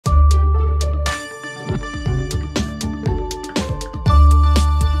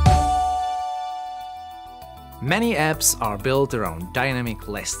Many apps are built around dynamic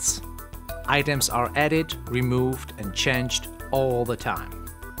lists. Items are added, removed, and changed all the time.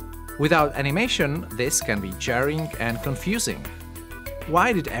 Without animation, this can be jarring and confusing.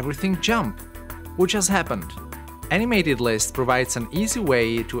 Why did everything jump? What just happened? AnimatedList provides an easy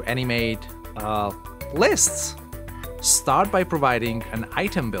way to animate lists. Start by providing an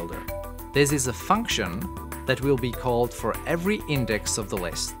item builder. This is a function that will be called for every index of the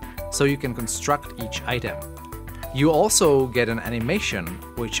list, so you can construct each item. You also get an animation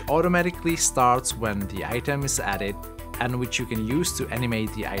which automatically starts when the item is added and which you can use to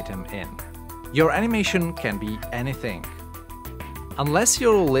animate the item in. Your animation can be anything. Unless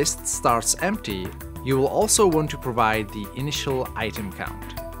your list starts empty, you will also want to provide the initial item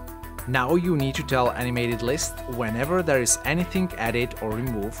count. Now you need to tell AnimatedList whenever there is anything added or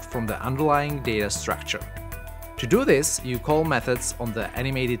removed from the underlying data structure. To do this, you call methods on the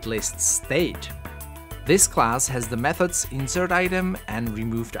AnimatedList.state. This class has the methods InsertItem and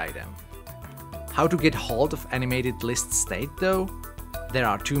RemoveItem. How to get hold of AnimatedList.state though? There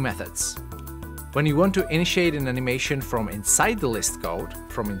are two methods. When you want to initiate an animation from inside the list code,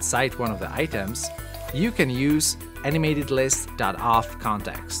 from inside one of the items, you can use AnimatedList.of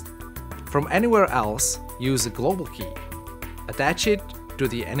context. From anywhere else, use a global key. Attach it to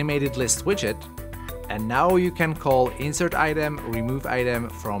the AnimatedList widget, and now you can call InsertItem,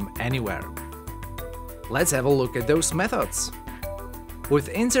 RemoveItem from anywhere. Let's have a look at those methods. With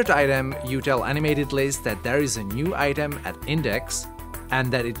InsertItem, you tell AnimatedList that there is a new item at index and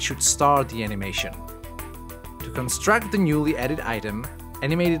that it should start the animation. To construct the newly added item,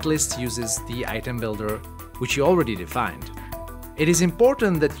 AnimatedList uses the item builder, which you already defined. It is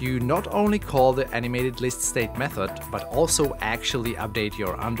important that you not only call the AnimatedList.state method, but also actually update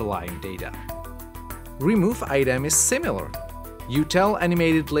your underlying data. RemoveItem is similar. You tell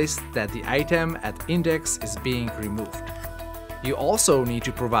AnimatedList that the item at index is being removed. You also need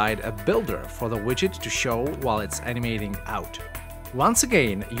to provide a builder for the widget to show while it's animating out. Once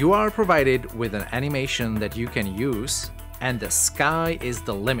again, you are provided with an animation that you can use, and the sky is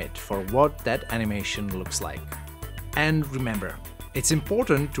the limit for what that animation looks like. And remember, it's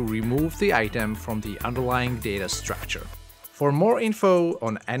important to remove the item from the underlying data structure. For more info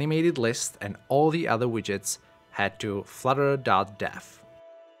on AnimatedList and all the other widgets, head to Flutter.dev.